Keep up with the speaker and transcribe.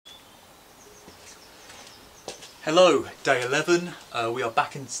Hello, day 11. We are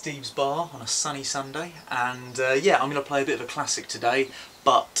back in Steve's bar on a sunny Sunday, and yeah, I'm going to play a bit of a classic today,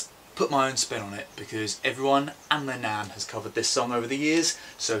 but put my own spin on it because everyone and their nan has covered this song over the years.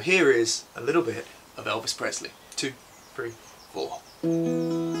 So here is a little bit of Elvis Presley. 2, 3, 4.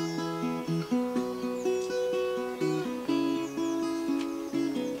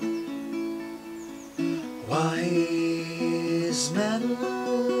 Wise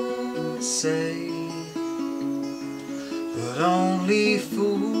men say, but only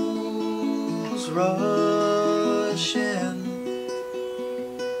fools rush in.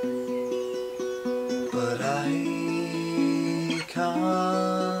 But I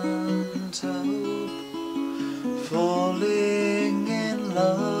can't help falling in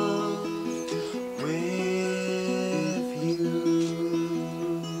love with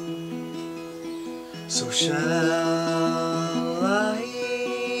you. So shall I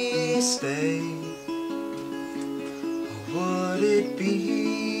stay? Would it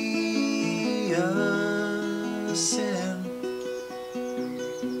be a sin?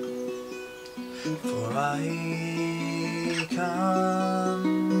 For I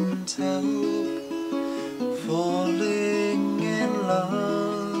can't help falling in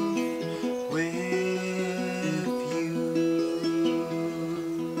love with you.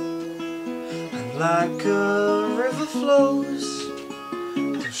 And like a river flows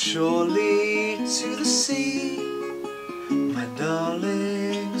surely to the sea, my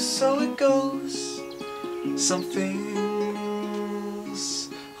darling, so it goes. Some things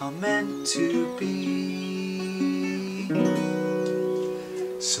are meant to be.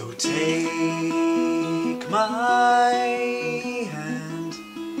 So take my hand,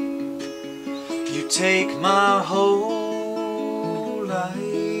 you take my whole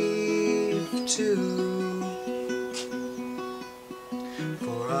life too.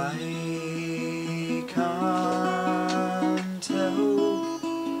 For I can't help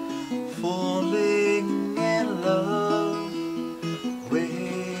falling in love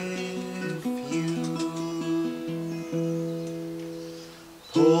with you.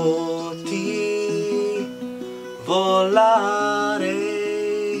 Poti volare,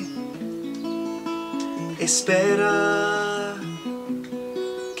 espera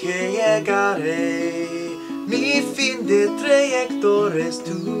que llegaré. Mi fin de trayecto eres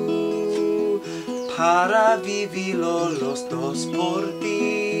tú, para vivirlo los dos por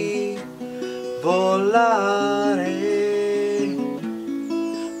ti. Volaré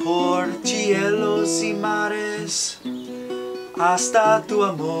por cielos y mares hasta tu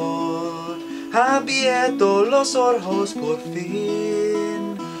amor, abierto los ojos por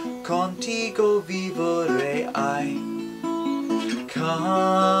fin, contigo viviré. I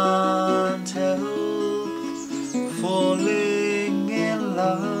can't help falling in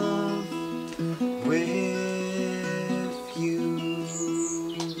love with you.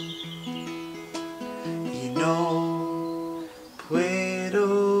 Y no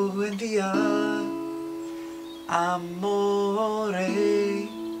puedo enviar amore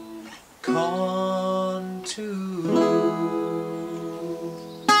con tu.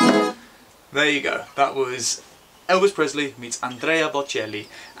 There you go. That was Elvis Presley meets Andrea Bocelli,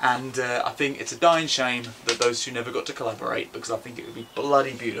 and I think it's a dying shame that those two never got to collaborate, because I think it would be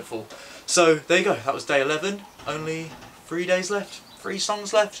bloody beautiful. So there you go, that was day 11, only 3 days left, 3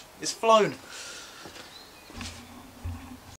 songs left, it's flown.